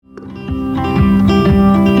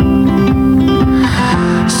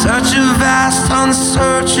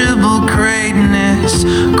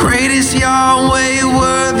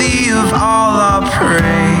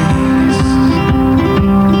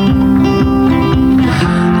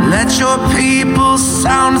will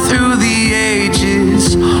sound through the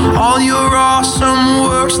ages, all your awesome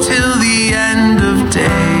works till the end of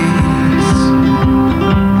days.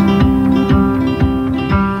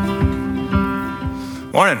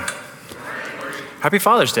 Morning. Happy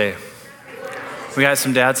Father's Day. We got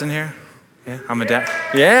some dads in here? Yeah, I'm a dad.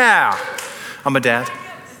 Yeah, I'm a dad.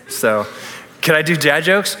 So, can I do dad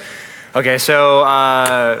jokes? Okay, so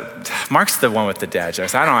Mark's the one with the dad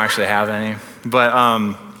jokes. I don't actually have any, but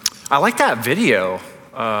I like that video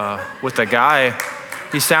with the guy.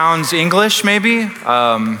 He sounds English, maybe.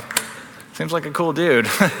 Seems like a cool dude.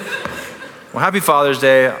 Well, happy Father's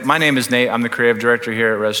Day. My name is Nate. I'm the creative director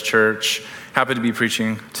here at Res Church. Happy to be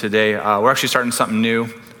preaching today. We're actually starting something new,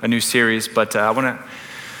 a new series, but let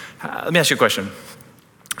me ask you a question.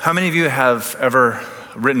 How many of you have ever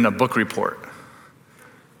written a book report?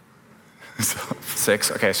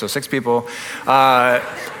 6, okay, so 6 people.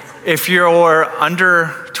 If you're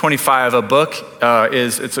under 25, a book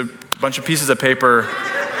it's a bunch of pieces of paper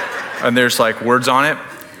and there's like words on it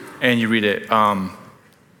and you read it.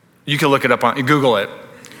 You can look it up you Google it,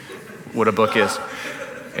 what a book is.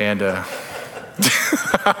 And does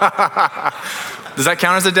that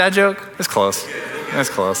count as a dad joke? It's close. It's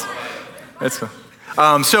close. It's cool.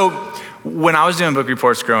 So when I was doing book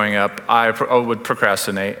reports growing up, I would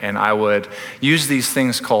procrastinate and I would use these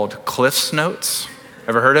things called Cliff's Notes.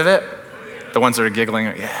 Ever heard of it? The ones that are giggling,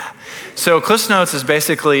 yeah. So Cliff's Notes is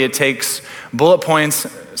basically, it takes bullet points,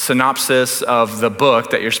 synopsis of the book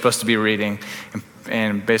that you're supposed to be reading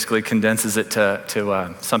and basically condenses it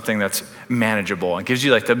to something that's manageable and gives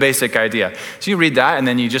you like the basic idea. So you read that and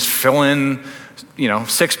then you just fill in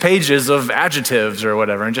 6 pages of adjectives or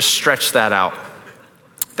whatever and just stretch that out.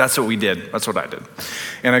 That's what we did. That's what I did.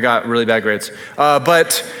 And I got really bad grades.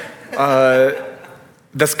 But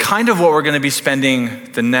that's kind of what we're going to be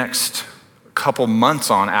spending the next couple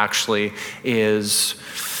months on, actually, is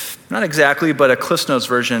not exactly, but a Cliff's Notes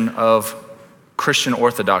version of Christian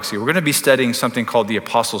orthodoxy. We're going to be studying something called the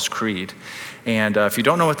Apostles' Creed. And if you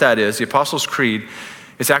don't know what that is, the Apostles' Creed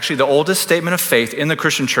is actually the oldest statement of faith in the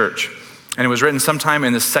Christian church. And it was written sometime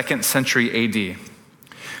in the 2nd century AD.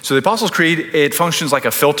 So the Apostles' Creed, it functions like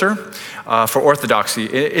a filter for orthodoxy.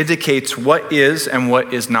 It indicates what is and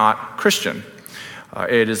what is not Christian.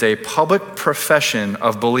 It is a public profession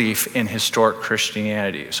of belief in historic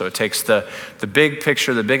Christianity. So it takes the big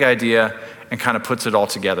picture, the big idea, and kind of puts it all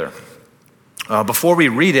together. Before we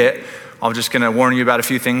read it, I'm just going to warn you about a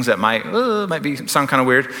few things that might sound kind of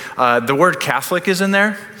weird. The word Catholic is in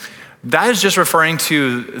there. That is just referring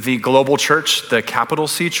to the global church, the capital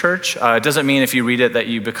C church. It doesn't mean if you read it that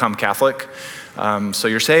you become Catholic, so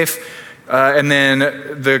you're safe. And then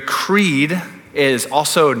the creed is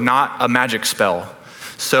also not a magic spell.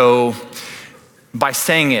 So by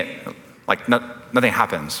saying it, like nothing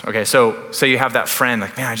happens. Okay, so you have that friend,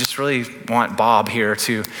 like, man, I just really want Bob here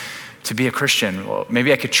to be a Christian. Well,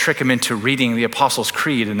 maybe I could trick him into reading the Apostles'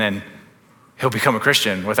 Creed and then he'll become a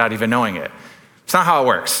Christian without even knowing it. It's not how it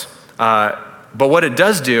works. But what it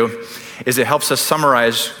does do is it helps us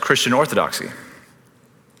summarize Christian orthodoxy.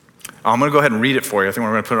 I'm going to go ahead and read it for you. I think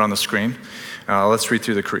we're going to put it on the screen. Let's read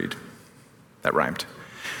through the creed. That rhymed.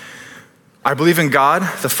 I believe in God,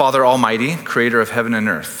 the Father Almighty, creator of heaven and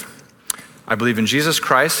earth. I believe in Jesus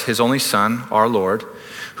Christ, his only Son, our Lord,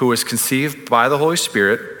 who was conceived by the Holy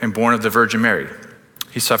Spirit and born of the Virgin Mary.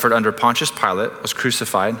 He suffered under Pontius Pilate, was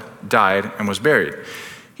crucified, died, and was buried.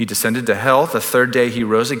 He descended to hell. The 3rd day he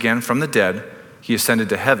rose again from the dead. He ascended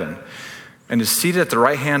to heaven and is seated at the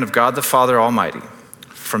right hand of God the Father Almighty.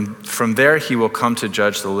 From there he will come to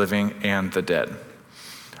judge the living and the dead.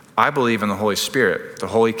 I believe in the Holy Spirit, the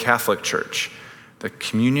Holy Catholic Church, the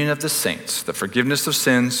communion of the saints, the forgiveness of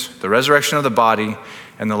sins, the resurrection of the body,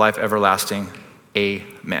 and the life everlasting.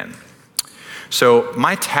 Amen. So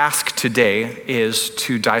my task today is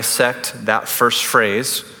to dissect that first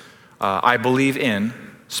phrase, I believe in,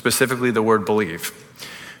 specifically the word believe.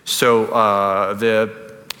 So the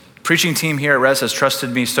preaching team here at Res has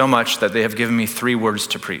trusted me so much that they have given me 3 words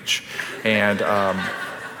to preach. And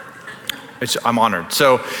I'm honored.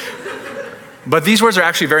 But these words are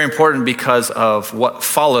actually very important because of what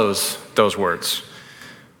follows those words.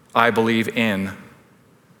 I believe in,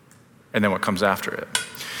 and then what comes after it.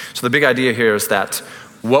 So the big idea here is that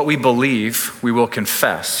what we believe, we will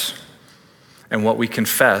confess. And what we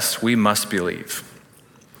confess, we must believe.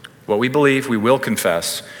 What we believe, we will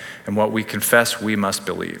confess. And what we confess, we must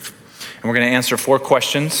believe. And we're going to answer 4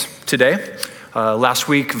 questions today. Last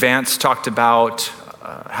week, Vance talked about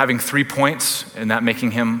having 3 points and that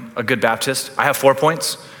making him a good Baptist. I have 4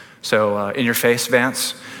 points. So in your face,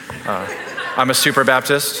 Vance. I'm a super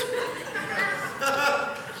Baptist.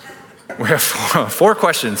 We have four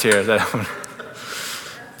questions here.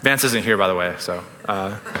 Vance isn't here, by the way. So,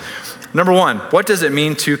 number one, what does it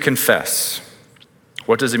mean to confess?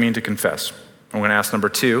 What does it mean to confess? I'm going to ask number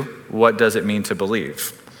two, what does it mean to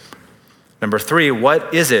believe? Number three,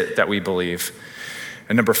 what is it that we believe?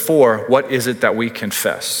 And number four, what is it that we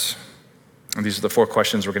confess? And these are the four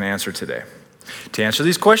questions we're going to answer today. To answer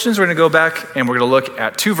these questions, we're going to go back and we're going to look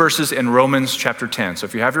at two verses in Romans chapter 10. So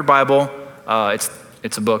if you have your Bible,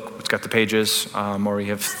 it's a book. It's got the pages, or you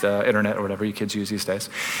have the internet or whatever you kids use these days.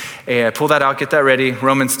 And pull that out, get that ready.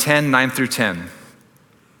 Romans 10, 9 through 10. I'm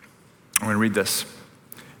going to read this.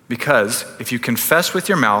 Because if you confess with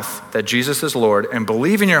your mouth that Jesus is Lord and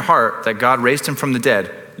believe in your heart that God raised him from the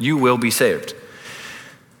dead, you will be saved.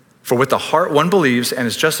 For with the heart one believes and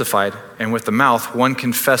is justified, and with the mouth one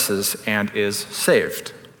confesses and is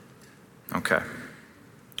saved. Okay.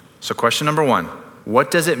 So question number one,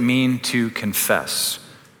 what does it mean to confess?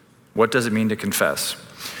 What does it mean to confess?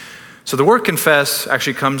 So the word confess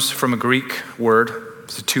actually comes from a Greek word.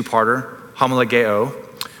 It's a two-parter, homologeo.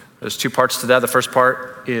 There's two parts to that. The first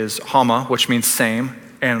part is homa, which means same,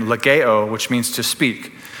 and logeo, which means to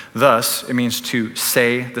speak. Thus, it means to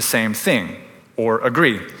say the same thing or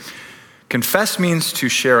agree. Confess means to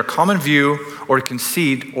share a common view or to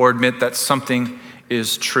concede or admit that something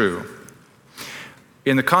is true.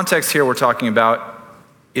 In the context here we're talking about,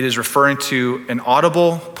 it is referring to an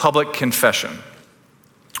audible public confession.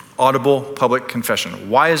 Audible public confession.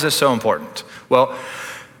 Why is this so important? Well,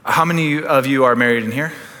 how many of you are married in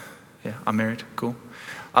here? Yeah, I'm married, cool.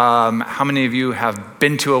 How many of you have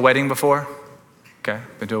been to a wedding before? Okay,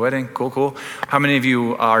 been to a wedding, cool. How many of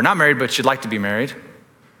you are not married but you'd like to be married?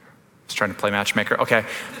 Just trying to play matchmaker, okay.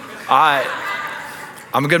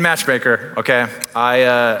 I'm a good matchmaker, okay.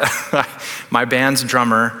 My band's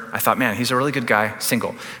drummer, I thought, man, he's a really good guy,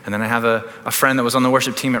 single. And then I have a friend that was on the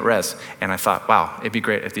worship team at Res, and I thought, wow, it'd be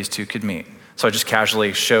great if these two could meet. So I just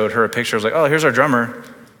casually showed her a picture. I was like, oh, here's our drummer.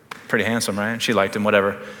 Pretty handsome, right? She liked him,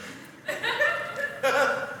 whatever.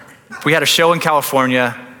 We had a show in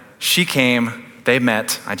California. She came, they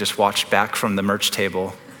met. I just watched back from the merch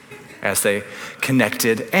table as they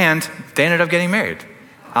connected, and they ended up getting married.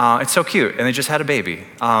 It's so cute, and they just had a baby.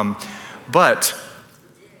 But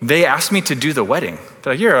they asked me to do the wedding.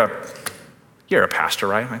 They're like, you're a pastor,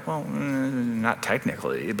 right? I'm like, well, not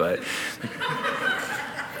technically, but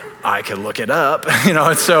I could look it up,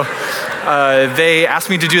 And so they asked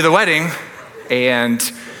me to do the wedding, and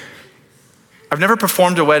I've never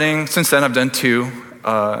performed a wedding. Since then, I've done two.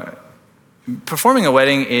 Performing a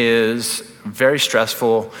wedding is very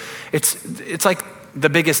stressful. It's like the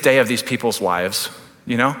biggest day of these people's lives,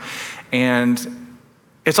 And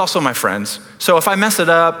it's also my friends. So if I mess it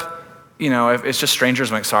up, if it's just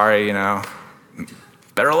strangers, I'm like, sorry,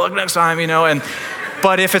 better luck next time,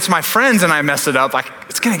 But if it's my friends and I mess it up,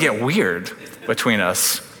 it's gonna get weird between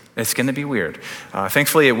us. It's gonna be weird.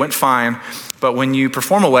 Thankfully, it went fine. But when you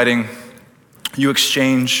perform a wedding, you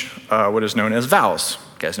exchange what is known as vows.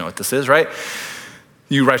 You guys know what this is, right?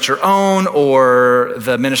 You write your own, or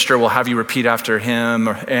the minister will have you repeat after him,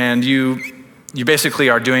 and you basically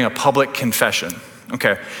are doing a public confession.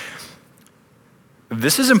 Okay.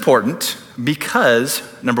 This is important because,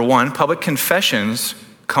 number one, public confessions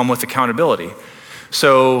come with accountability.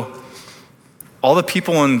 So all the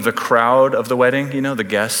people in the crowd of the wedding, the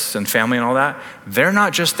guests and family and all that, they're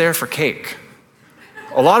not just there for cake.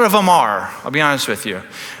 A lot of them are, I'll be honest with you,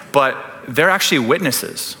 but they're actually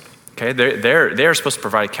witnesses, okay? They're supposed to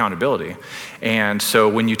provide accountability. And so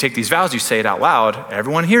when you take these vows, you say it out loud,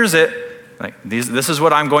 everyone hears it, like this is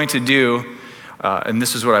what I'm going to do, and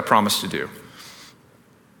this is what I promise to do.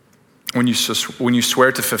 When you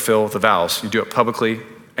swear to fulfill the vows, you do it publicly,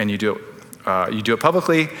 and you do it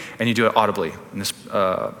publicly, and you do it audibly, and this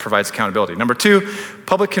provides accountability. Number two,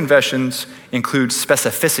 public confessions include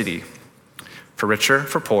specificity. For richer,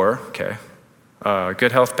 for poor, okay.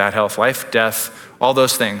 Good health, bad health, life, death, all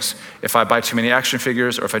those things. If I buy too many action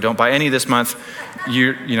figures, or if I don't buy any this month,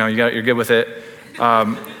 you're good with it.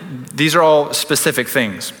 These are all specific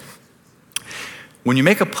things. When you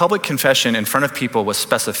make a public confession in front of people with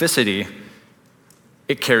specificity,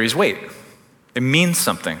 it carries weight. It means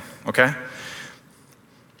something, okay?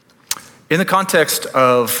 In the context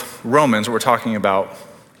of Romans, what we're talking about,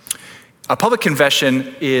 a public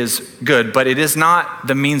confession is good, but it is not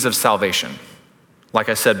the means of salvation. Like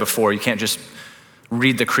I said before, you can't just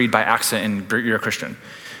read the creed by accident and you're a Christian.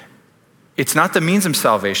 It's not the means of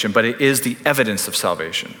salvation, but it is the evidence of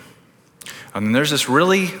salvation. And there's this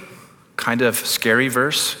really kind of scary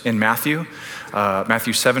verse in Matthew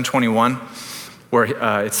 7:21,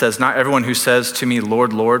 where it says, "Not everyone who says to me,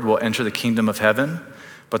 'Lord, Lord,' will enter the kingdom of heaven,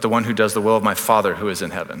 but the one who does the will of my Father who is in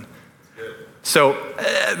heaven. So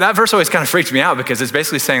that verse always kind of freaked me out because it's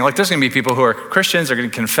basically saying, like, there's going to be people who are Christians, they're going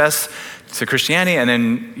to confess to Christianity, and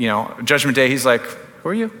then, Judgment Day, he's like, who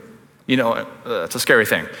are you? It's a scary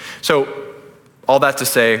thing. So all that to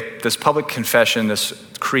say, this public confession, this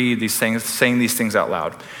creed, these things, saying these things out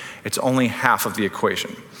loud, it's only half of the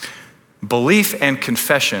equation. Belief and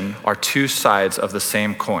confession are two sides of the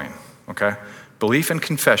same coin, okay? Belief and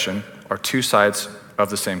confession are two sides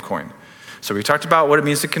of the same coin. So we talked about what it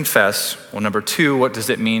means to confess. Well, number two, what does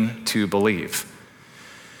it mean to believe?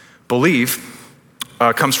 Believe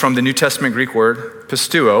comes from the New Testament Greek word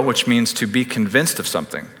pisteuo, which means to be convinced of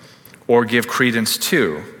something, or give credence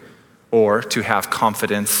to, or to have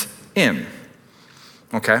confidence in,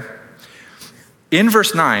 okay? In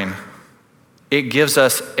verse 9, it gives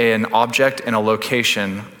us an object and a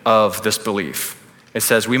location of this belief. It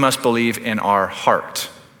says we must believe in our heart.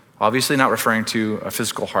 Obviously not referring to a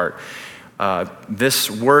physical heart. This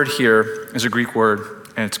word here is a Greek word,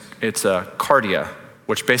 and it's a cardia,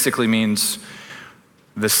 which basically means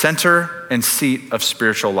the center and seat of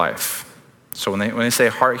spiritual life. So when they say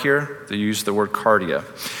heart here, they use the word cardia.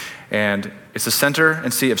 And it's the center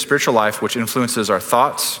and seat of spiritual life, which influences our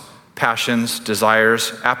thoughts, passions,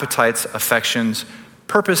 desires, appetites, affections,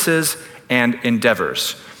 purposes, and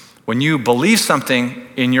endeavors. When you believe something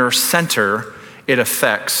in your center, it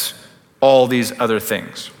affects all these other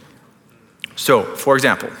things. So, for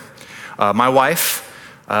example, my wife,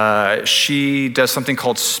 she does something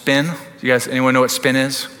called spin. Anyone know what spin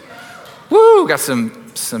is? Woo, got some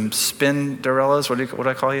spinderellas. What do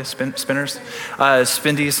I call you? Spinners?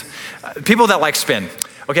 Spindies. People that like spin.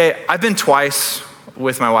 Okay, I've been twice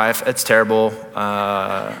with my wife. It's terrible.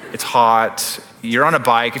 It's hot. You're on a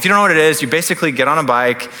bike. If you don't know what it is, you basically get on a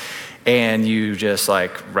bike and you just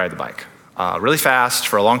ride the bike really fast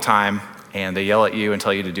for a long time, and they yell at you and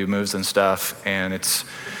tell you to do moves and stuff. And it's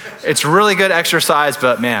really good exercise,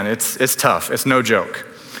 but man, it's tough. It's no joke.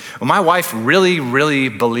 Well, my wife really, really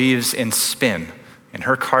believes in spin. In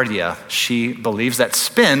her cardia, she believes that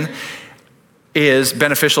spin is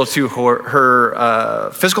beneficial to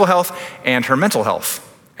her physical health and her mental health,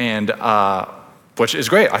 and which is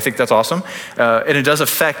great. I think that's awesome. And it does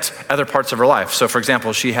affect other parts of her life. So for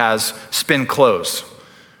example, she has spin clothes.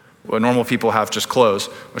 Well, normal people have just clothes.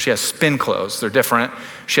 Well, she has spin clothes. They're different.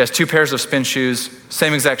 She has 2 pairs of spin shoes,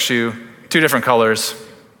 same exact shoe, 2 different colors.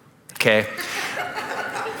 Okay.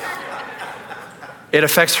 It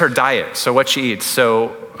affects her diet, so what she eats. So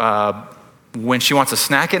when she wants a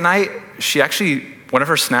snack at night, one of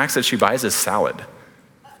her snacks that she buys is salad.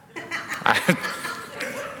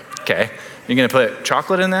 Okay, you gonna put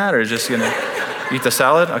chocolate in that, or just gonna eat the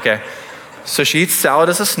salad? Okay, so she eats salad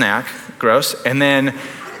as a snack, gross, and then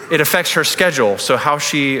it affects her schedule, so how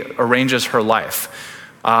she arranges her life.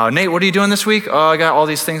 Nate, what are you doing this week? Oh, I got all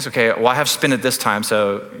these things. Okay, well, I have spin at this time,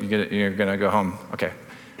 so you're gonna go home. Okay,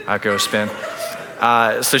 I go spin.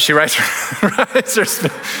 So she writes her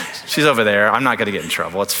she's over there. I'm not gonna get in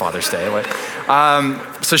trouble. It's Father's Day.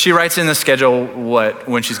 So she writes in the schedule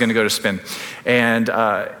when she's gonna go to spin. And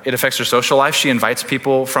it affects her social life. She invites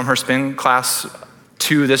people from her spin class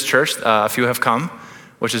to this church. A few have come,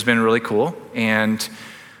 which has been really cool. And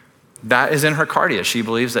that is in her cardia. She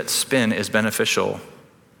believes that spin is beneficial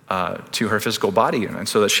to her physical body. And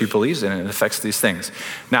so that she believes in it. It affects these things.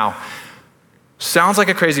 Now, sounds like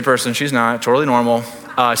a crazy person. She's not. Totally normal.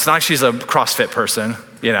 It's not like she's a CrossFit person,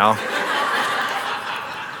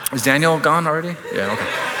 Is Daniel gone already? Yeah, okay.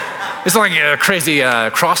 It's not like a crazy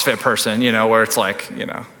CrossFit person, where it's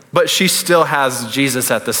But she still has Jesus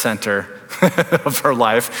at the center of her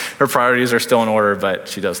life. Her priorities are still in order, but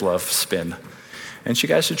she does love spin. And you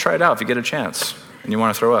guys should try it out if you get a chance and you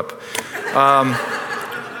want to throw up.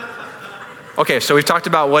 Okay, so we've talked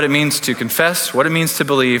about what it means to confess, what it means to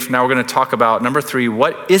believe. Now we're going to talk about number 3,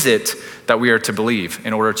 what is it that we are to believe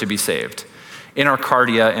in order to be saved? In our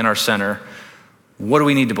cardia, in our center, what do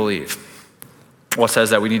we need to believe? Well, it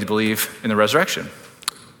says that we need to believe in the resurrection,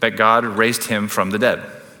 that God raised him from the dead.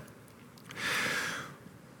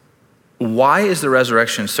 Why is the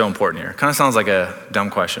resurrection so important here? Kind of sounds like a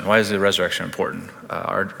dumb question. Why is the resurrection important?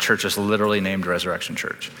 Our church is literally named Resurrection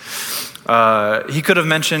Church. He could have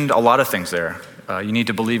mentioned a lot of things there. You need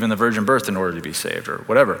to believe in the virgin birth in order to be saved, or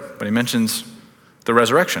whatever. But he mentions the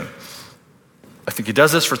resurrection. I think he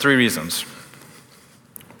does this for 3 reasons.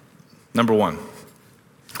 Number 1,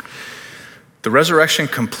 the resurrection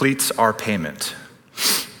completes our payment.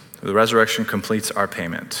 The resurrection completes our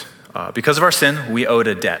payment. Because of our sin, we owed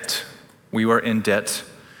a debt. We were in debt,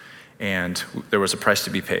 and there was a price to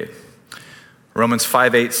be paid. Romans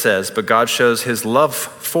 5:8 says, "But God shows his love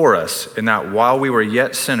for us in that while we were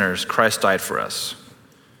yet sinners, Christ died for us."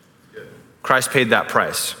 Christ paid that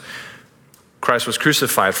price. Christ was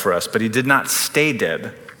crucified for us, but he did not stay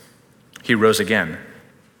dead. He rose again.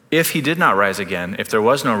 If he did not rise again, if there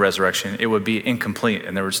was no resurrection, it would be incomplete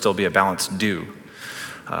and there would still be a balance due.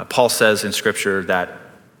 Paul says in Scripture that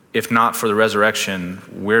if not for the resurrection,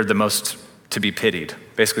 we're the most to be pitied.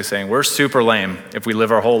 Basically saying we're super lame if we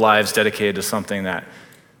live our whole lives dedicated to something that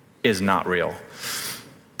is not real.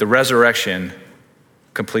 The resurrection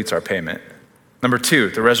completes our payment. Number two,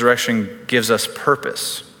 the resurrection gives us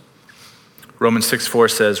purpose. Romans 6:4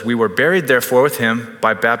 says, "We were buried therefore with him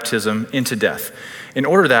by baptism into death, in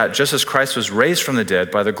order that, just as Christ was raised from the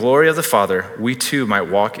dead by the glory of the Father, we too might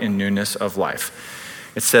walk in newness of life."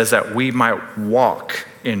 It says that we might walk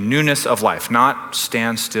in newness of life, not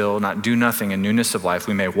stand still, not do nothing. In newness of life,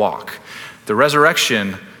 we may walk. The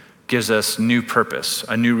resurrection gives us new purpose,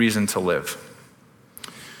 a new reason to live.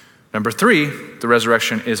 Number three, the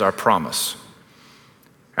resurrection is our promise.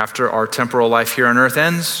 After our temporal life here on earth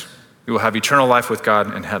ends, we will have eternal life with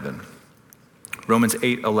God in heaven. Romans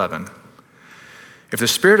 8:11. "If the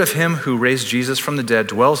spirit of him who raised Jesus from the dead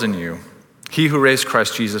dwells in you, he who raised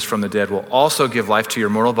Christ Jesus from the dead will also give life to your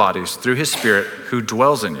mortal bodies through his Spirit who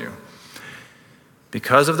dwells in you."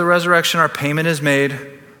 Because of the resurrection, our payment is made,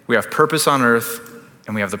 we have purpose on earth,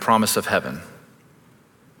 and we have the promise of heaven.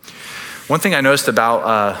 One thing I noticed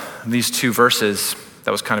about these two verses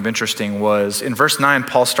that was kind of interesting was in verse 9,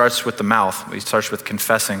 Paul starts with the mouth. He starts with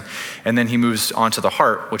confessing, and then he moves on to the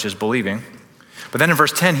heart, which is believing. But then in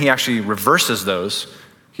verse 10, he actually reverses those.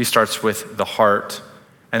 He starts with the heart,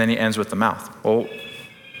 and then he ends with the mouth. Well,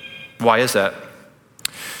 why is that?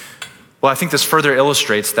 Well, I think this further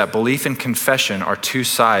illustrates that belief and confession are two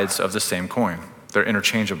sides of the same coin. They're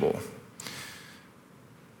interchangeable.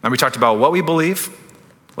 Now we talked about what we believe.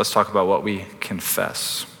 Let's talk about what we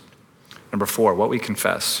confess. Number 4, what we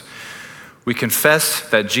confess. We confess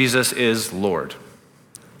that Jesus is Lord.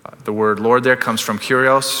 The word Lord there comes from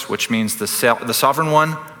kurios, which means the sovereign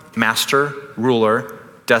one, master, ruler,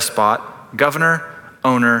 despot, governor,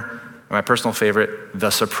 owner, and my personal favorite,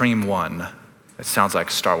 the supreme one. It sounds like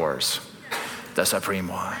Star Wars. The supreme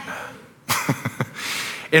one.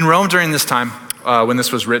 In Rome during this time, when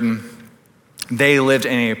this was written, they lived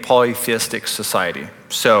in a polytheistic society.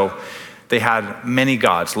 So they had many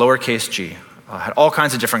gods, lowercase g, had all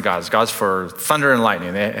kinds of different gods, gods for thunder and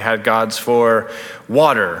lightning. They had gods for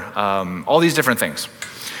water, all these different things.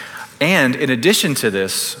 And in addition to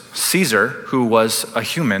this, Caesar, who was a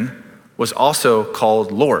human, was also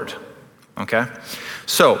called Lord, okay?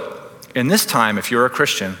 So in this time, if you're a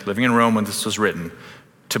Christian living in Rome when this was written,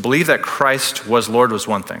 to believe that Christ was Lord was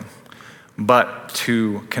one thing, but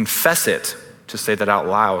to confess it, to say that out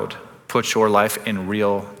loud, puts your life in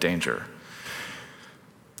real danger.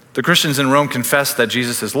 The Christians in Rome confessed that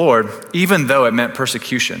Jesus is Lord, even though it meant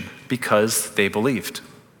persecution, because they believed.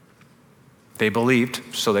 They believed,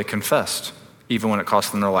 so they confessed, even when it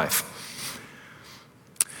cost them their life.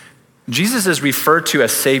 Jesus is referred to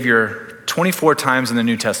as Savior 24 times in the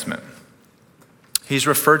New Testament. He's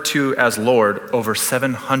referred to as Lord over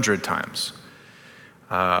 700 times.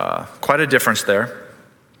 Quite a difference there.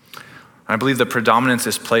 I believe the predominance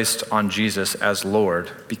is placed on Jesus as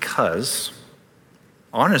Lord because,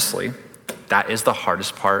 honestly, that is the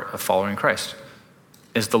hardest part of following Christ,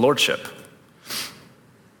 is the lordship.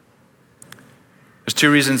 There's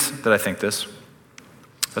two reasons that I think this.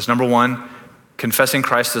 That's number one, confessing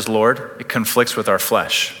Christ as Lord, it conflicts with our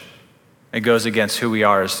flesh. It goes against who we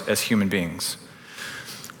are as human beings.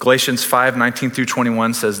 Galatians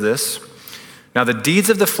 5:19-21 says this, "Now the deeds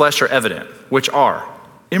of the flesh are evident, which are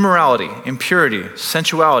immorality, impurity,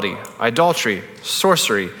 sensuality, idolatry,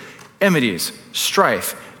 sorcery, enmities,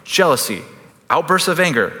 strife, jealousy, outbursts of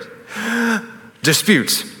anger,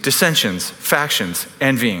 disputes, dissensions, factions,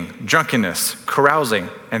 envying, drunkenness, carousing,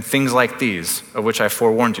 and things like these, of which I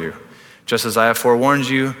forewarned you, just as I have forewarned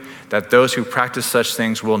you that those who practice such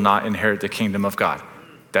things will not inherit the kingdom of God."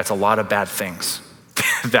 That's a lot of bad things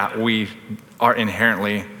that we are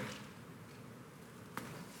inherently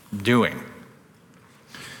doing.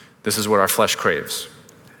 This is what our flesh craves.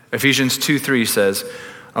 Ephesians 2:3 says,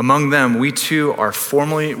 "Among them we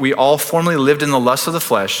all formerly lived in the lusts of the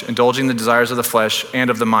flesh, indulging the desires of the flesh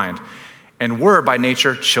and of the mind, and were by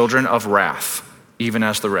nature children of wrath, even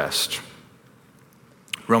as the rest."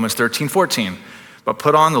 Romans 13:14, "But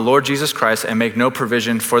put on the Lord Jesus Christ and make no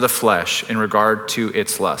provision for the flesh in regard to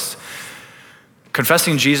its lusts."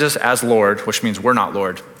 Confessing Jesus as Lord, which means we're not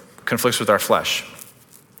Lord, conflicts with our flesh.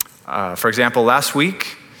 For example, last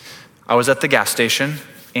week, I was at the gas station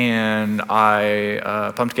and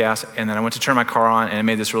I pumped gas, and then I went to turn my car on, and it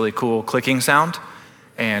made this really cool clicking sound,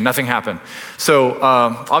 and nothing happened. So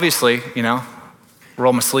obviously,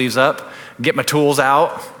 roll my sleeves up, get my tools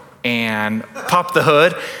out, and pop the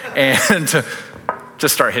hood, and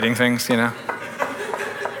just start hitting things,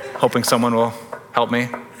 hoping someone will help me.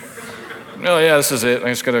 Oh yeah, this is it. I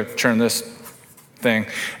just gotta turn this thing.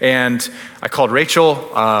 And I called Rachel,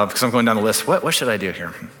 because I'm going down the list. What should I do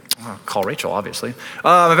here? I'll call Rachel, obviously.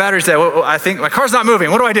 My battery's dead. I think my car's not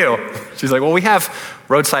moving. What do I do? She's like, well, we have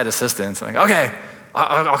roadside assistance. I'm like, okay,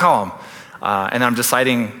 I'll call them. And I'm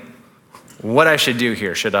deciding what I should do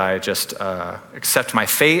here. Should I just accept my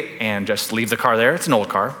fate and just leave the car there? It's an old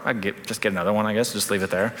car. I can just get another one, I guess, just leave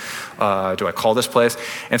it there. Do I call this place?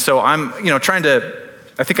 And so I'm, trying to,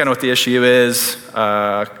 I think I know what the issue is.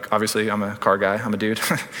 Obviously, I'm a car guy. I'm a dude.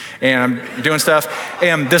 And I'm doing stuff.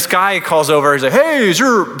 And this guy calls over. He's like, hey, is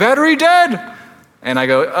your battery dead? And I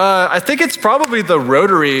go, I think it's probably the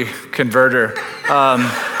rotary converter.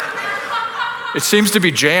 It seems to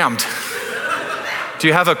be jammed. Do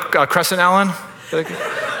you have a Crescent, Allen?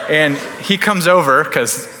 And he comes over,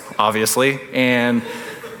 because obviously, and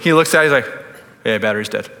he looks at it, he's like, yeah, battery's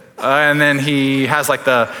dead. And then he has like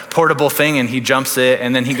the portable thing and he jumps it,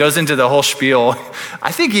 and then he goes into the whole spiel.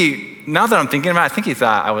 I think now that I'm thinking about it, I think he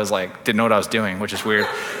thought I was like, didn't know what I was doing, which is weird.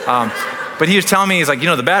 But he was telling me, he's like,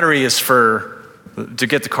 the battery is to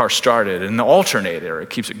get the car started, and the alternator, it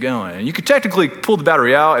keeps it going. And you could technically pull the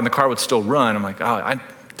battery out and the car would still run. I'm like,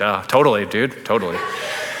 totally, dude, totally.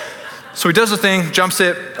 So he does the thing, jumps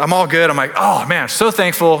it, I'm all good. I'm like, oh man, so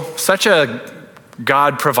thankful, such a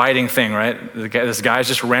God providing thing, right? This guy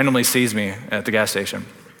just randomly sees me at the gas station.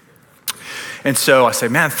 And so I say,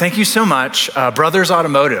 man, thank you so much. Brothers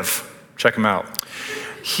Automotive, check him out.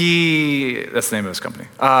 That's the name of his company.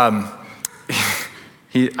 I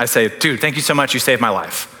say, dude, thank you so much, you saved my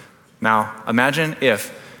life. Now, imagine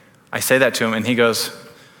if I say that to him and he goes,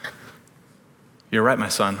 you're right, my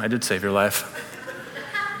son, I did save your life.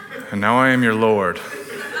 And now I am your Lord.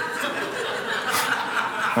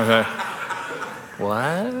 Okay.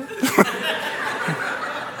 What?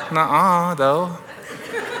 Nuh-uh, though.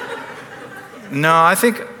 No, I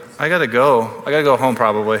think I gotta go. I gotta go home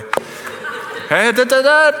probably. Hey,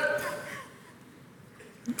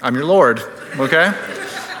 I'm your Lord, okay?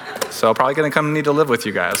 So I'm probably gonna need to live with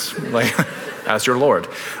you guys, like, as your Lord.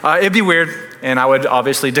 It'd be weird, and I would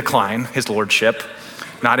obviously decline his lordship,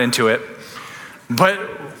 not into it. But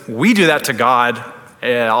we do that to God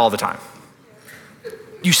all the time.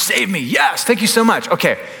 You saved me, yes, thank you so much.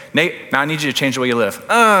 Okay, Nate, now I need you to change the way you live.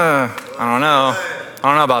 I don't know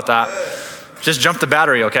about that. Just jump the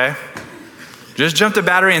battery, okay? Just jump the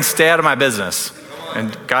battery and stay out of my business.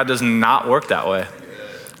 And God does not work that way,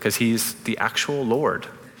 because he's the actual Lord.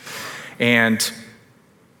 And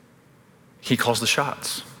he calls the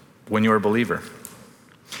shots when you're a believer.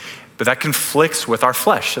 But that conflicts with our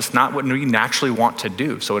flesh. It's not what we naturally want to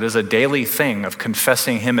do. So it is a daily thing of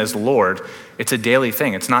confessing him as Lord. It's a daily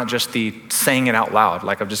thing. It's not just the saying it out loud,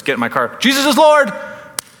 like I'm just getting in my car, Jesus is Lord,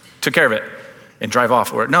 took care of it, and drive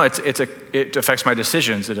off. Or no, it affects my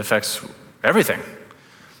decisions. It affects everything.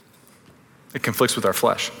 It conflicts with our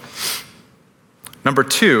flesh. Number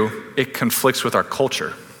two, it conflicts with our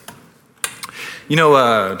culture.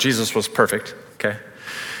 Jesus was perfect, okay?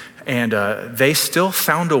 And they still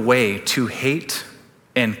found a way to hate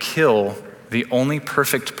and kill the only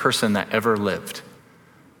perfect person that ever lived.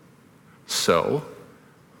 So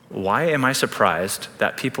why am I surprised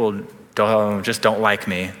that people just don't like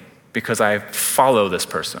me because I follow this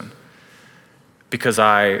person? Because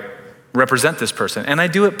I represent this person, and I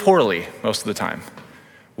do it poorly most of the time.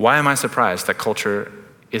 Why am I surprised that culture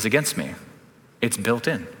is against me? It's built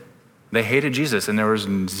in. They hated Jesus, and there was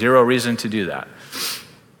zero reason to do that.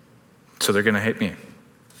 So they're gonna hate me.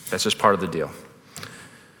 That's just part of the deal.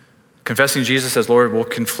 Confessing Jesus as Lord will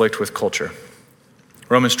conflict with culture.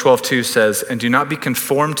 Romans 12:2 says, and do not be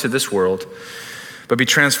conformed to this world, but be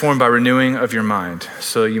transformed by renewing of your mind,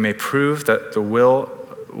 so you may prove that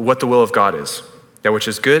what the will of God is, that which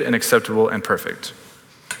is good and acceptable and perfect.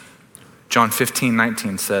 John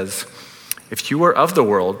 15:19 says, if you were of the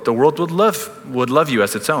world would love you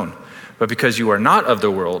as its own. But because you are not of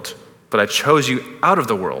the world, but I chose you out of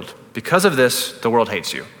the world, because of this, the world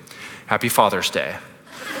hates you. Happy Father's Day.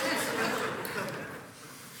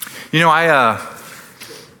 I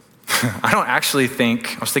don't actually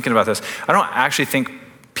think, I was thinking about this, I don't actually think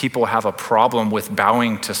people have a problem with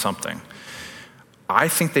bowing to something. I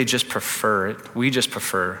think we just prefer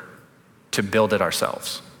to build it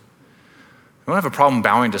ourselves. We don't have a problem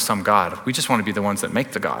bowing to some God. We just want to be the ones that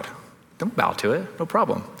make the God. Don't bow to it, no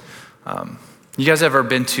problem. You guys ever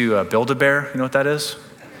been to Build-A-Bear? You know what that is?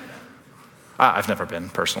 I've never been,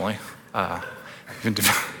 personally.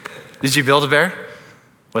 Did you build a bear?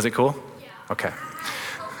 Was it cool? Yeah. Okay.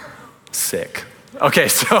 Sick. Okay,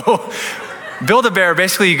 so Build-A-Bear,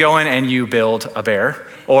 basically you go in and you build a bear,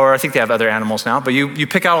 or I think they have other animals now, but you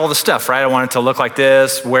pick out all the stuff, right? I want it to look like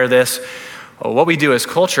this, wear this. What we do as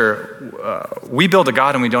culture, we build a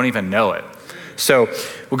God and we don't even know it. So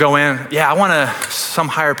we'll go in, I want some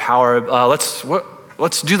higher power.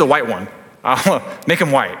 Let's do the white one. Make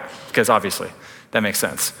him white, because obviously that makes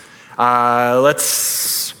sense.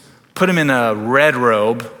 Let's put him in a red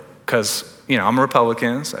robe, because I'm a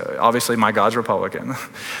Republican, so obviously my God's Republican.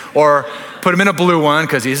 Or put him in a blue one,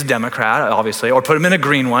 because he's a Democrat, obviously. Or put him in a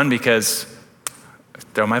green one, because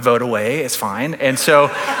throw my vote away, it's fine. And so,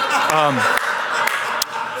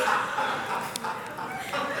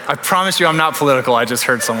 I promise you I'm not political, I just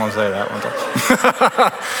heard someone say that one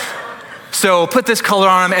time. So put this color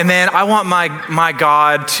on him, and then I want my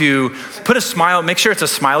God to put a smile, make sure it's a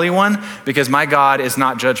smiley one, because my God is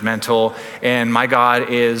not judgmental, and my God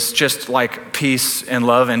is just like peace and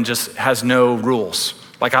love and just has no rules.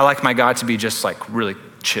 Like I like my God to be just like really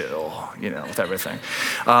chill, with everything.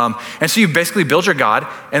 And so you basically build your God,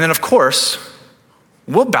 and then of course,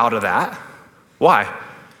 we'll bow to that. Why?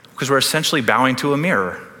 Because we're essentially bowing to a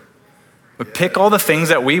mirror. We pick all the things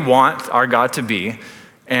that we want our God to be,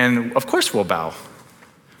 and of course we'll bow.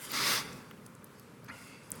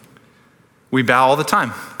 We bow all the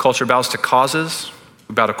time. Culture bows to causes,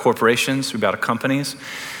 we bow to corporations, we bow to companies.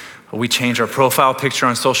 We change our profile picture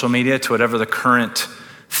on social media to whatever the current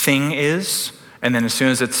thing is, and then as soon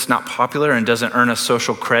as it's not popular and doesn't earn us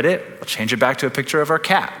social credit, we'll change it back to a picture of our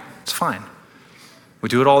cat. It's fine. We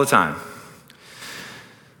do it all the time.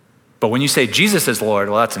 But when you say Jesus is Lord,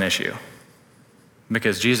 well, that's an issue,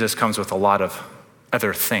 because Jesus comes with a lot of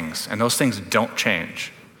other things, and those things don't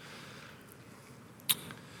change.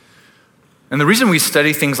 And the reason we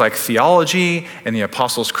study things like theology and the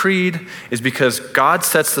Apostles' Creed is because God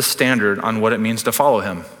sets the standard on what it means to follow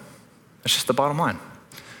him. That's just the bottom line.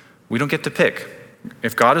 We don't get to pick.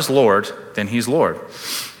 If God is Lord, then he's Lord.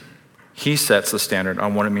 He sets the standard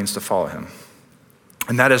on what it means to follow him.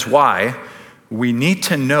 And that is why we need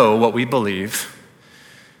to know what we believe,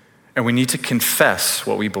 and we need to confess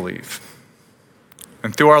what we believe.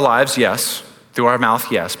 And through our lives, yes. Through our mouth,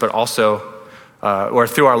 yes. But also, or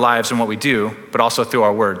through our lives and what we do, but also through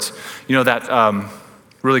our words. You know that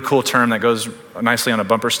really cool term that goes nicely on a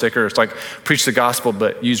bumper sticker? It's like, preach the gospel,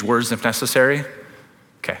 but use words if necessary.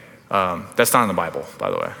 Okay. That's not in the Bible, by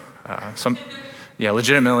the way.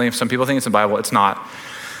 Legitimately, some people think it's in the Bible. It's not.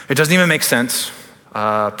 It doesn't even make sense.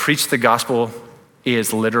 Preach the gospel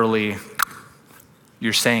is literally,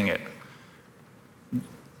 you're saying it.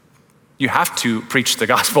 You have to preach the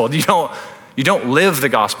gospel. You don't live the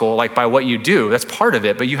gospel like by what you do. That's part of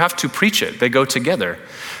it, but you have to preach it. They go together.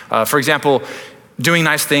 For example, doing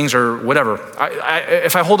nice things or whatever.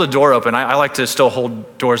 If I hold a door open, I like to still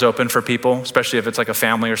hold doors open for people, especially if it's like a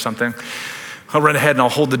family or something. I'll run ahead and I'll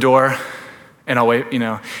hold the door and I'll wait,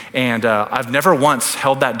 And I've never once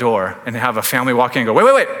held that door and have a family walk in and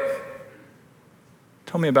go, wait.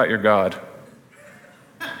 Tell me about your God.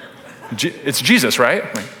 It's Jesus, right?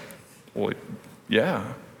 Like, well,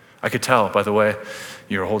 yeah. I could tell by the way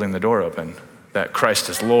you were holding the door open that Christ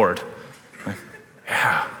is Lord. Like,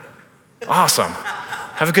 yeah, awesome.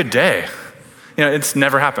 Have a good day. It's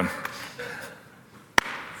never happened.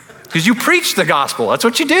 Because you preach the gospel. That's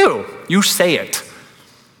what you do. You say it.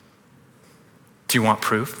 Do you want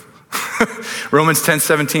proof? Romans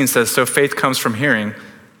 10:17 says, so faith comes from hearing,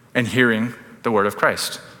 and hearing the word of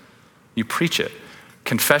Christ. You preach it.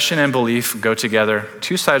 Confession and belief go together,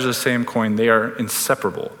 two sides of the same coin. They are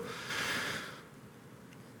inseparable.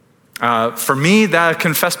 For me, that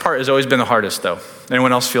confess part has always been the hardest, though.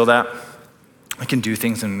 Anyone else feel that? I can do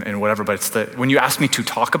things and whatever, but when you ask me to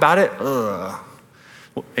talk about it,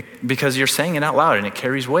 because you're saying it out loud and it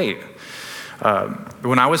carries weight.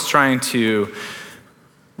 When I was trying to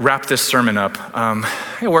wrap this sermon up,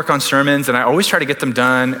 I work on sermons and I always try to get them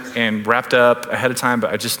done and wrapped up ahead of time,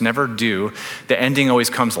 but I just never do. The ending always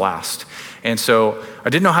comes last. And so I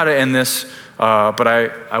didn't know how to end this, but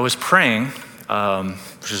I was praying,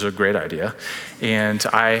 which is a great idea. And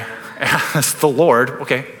I asked the Lord,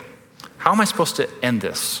 okay, how am I supposed to end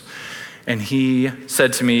this? And he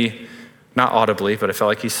said to me, not audibly, but I felt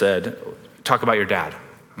like he said, talk about your dad.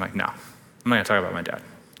 I'm like, no, I'm not gonna talk about my dad.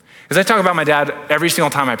 Because I talk about my dad every single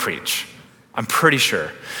time I preach. I'm pretty sure.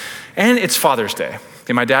 And it's Father's Day.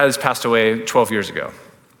 Okay, my dad has passed away 12 years ago.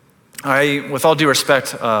 With all due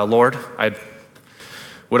respect, Lord,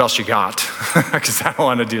 what else you got? Because I don't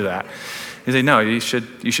want to do that. He's like, no, you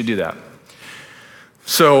should do that.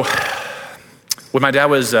 So when my dad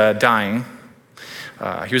was dying,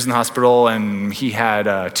 he was in the hospital and he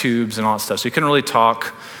had tubes and all that stuff. So he couldn't really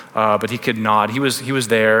talk, but he could nod. He was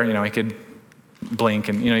there, he could blink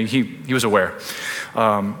and, he was aware.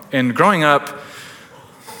 And growing up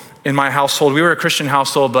in my household, we were a Christian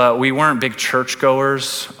household, but we weren't big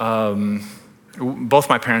churchgoers. Both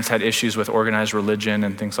my parents had issues with organized religion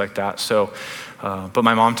and things like that. So, but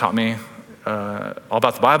my mom taught me all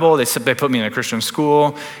about the Bible. They put me in a Christian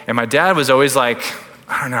school, and my dad was always like,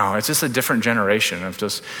 I don't know, it's just a different generation of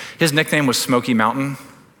just, his nickname was Smoky Mountain.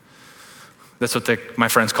 That's what my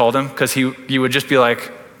friends called him, because he would just be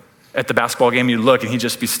like, at the basketball game, you'd look and he'd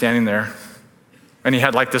just be standing there. And he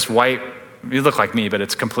had like this white, he looked like me, but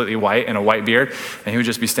it's completely white and a white beard. And he would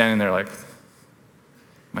just be standing there like,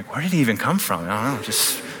 I'm like, where did he even come from? I don't know,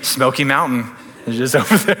 just Smoky Mountain. He's just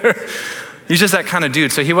over there. He's just that kind of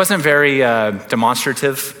dude. So he wasn't very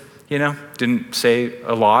demonstrative, didn't say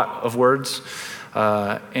a lot of words.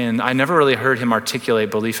 And I never really heard him articulate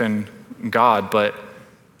belief in God, but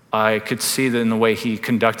I could see that in the way he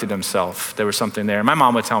conducted himself, there was something there. My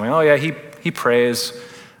mom would tell me, oh yeah, he prays,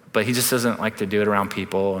 but he just doesn't like to do it around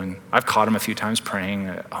people. And I've caught him a few times praying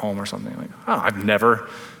at home or something. Like, oh, I've never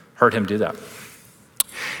heard him do that.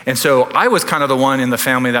 And so I was kind of the one in the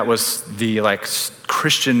family that was the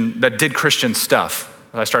Christian, that did Christian stuff.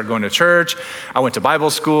 I started going to church. I went to Bible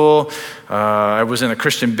school. I was in a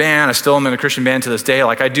Christian band. I still am in a Christian band to this day.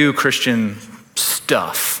 I do Christian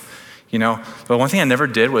stuff. But one thing I never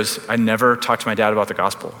did was I never talked to my dad about the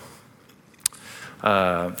gospel.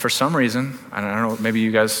 For some reason, I don't know, maybe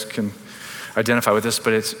you guys can identify with this,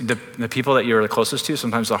 but it's the people that you're the closest to,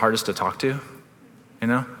 sometimes the hardest to talk to,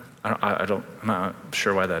 I'm not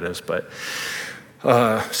sure why that is, but,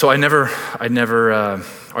 so I never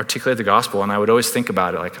articulated the gospel, and I would always think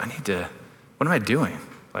about it, what am I doing?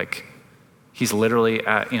 He's literally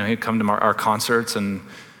at, he'd come to our concerts and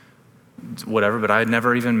whatever, but I had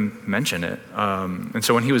never even mentioned it. And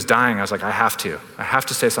so when he was dying, I was like, I have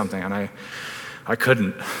to say something. And I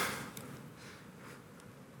couldn't.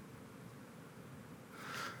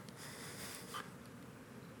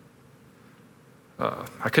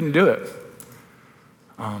 I couldn't do it.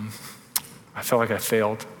 I felt like I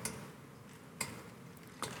failed.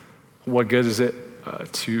 What good is it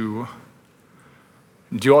to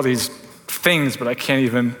do all these things, but I can't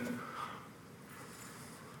even.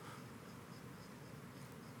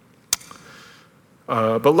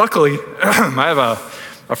 But luckily, I have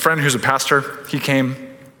a friend who's a pastor. He came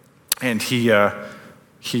and he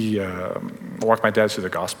walked my dad through the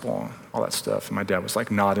gospel and all that stuff. And my dad was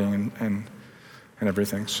nodding and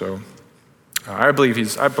everything. So I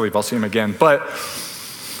believe I'll see him again. But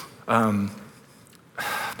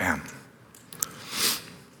man,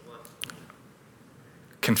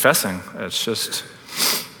 confessing, it's just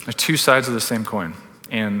two sides of the same coin.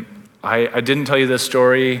 And I didn't tell you this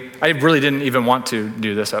story. I really didn't even want to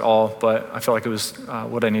do this at all, but I felt like it was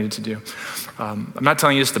what I needed to do. I'm not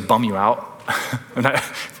telling you this to bum you out. I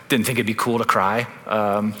didn't think it'd be cool to cry.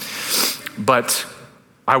 But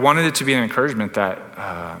I wanted it to be an encouragement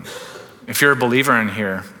that if you're a believer in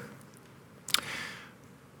here,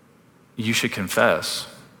 you should confess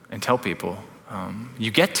and tell people. You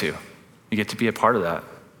get to be a part of that.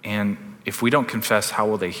 And if we don't confess, how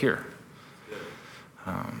will they hear?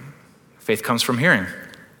 Faith comes from hearing,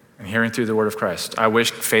 and hearing through the word of Christ. I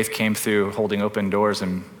wish faith came through holding open doors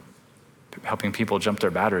and helping people jump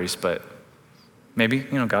their batteries, but maybe,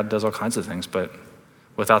 God does all kinds of things, but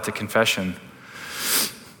without the confession,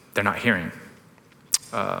 they're not hearing.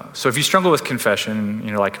 So if you struggle with confession,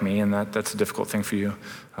 you're like me, and that's a difficult thing for you,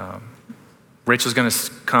 Rachel's gonna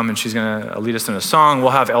come and she's gonna lead us in a song.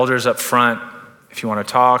 We'll have elders up front if you wanna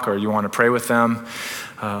talk or you wanna pray with them.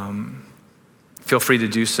 Feel free to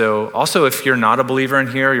do so. Also, if you're not a believer in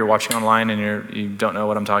here, you're watching online and you don't know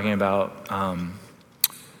what I'm talking about,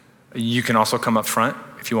 you can also come up front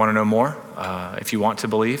if you want to know more. If you want to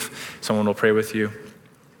believe, someone will pray with you.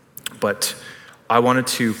 But I wanted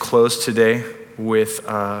to close today with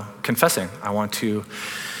confessing. I want to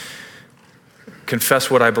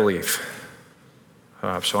confess what I believe.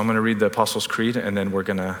 So I'm going to read the Apostles' Creed, and then we're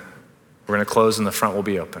going to close, and the front will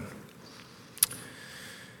be open.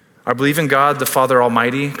 I believe in God, the Father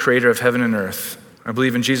Almighty, creator of heaven and earth. I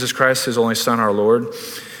believe in Jesus Christ, his only Son, our Lord,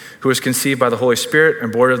 who was conceived by the Holy Spirit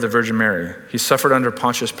and born of the Virgin Mary. He suffered under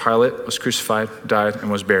Pontius Pilate, was crucified, died,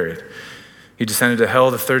 and was buried. He descended to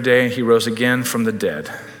hell the third day, and he rose again from the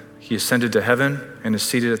dead. He ascended to heaven and is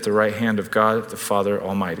seated at the right hand of God, the Father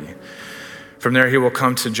Almighty. From there he will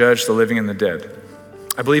come to judge the living and the dead.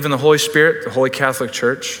 I believe in the Holy Spirit, the Holy Catholic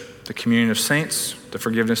Church, the the communion of saints, the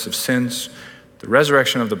forgiveness of sins, the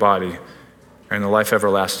resurrection of the body, and the life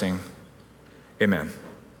everlasting. Amen.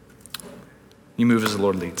 You move as the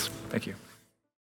Lord leads. Thank you.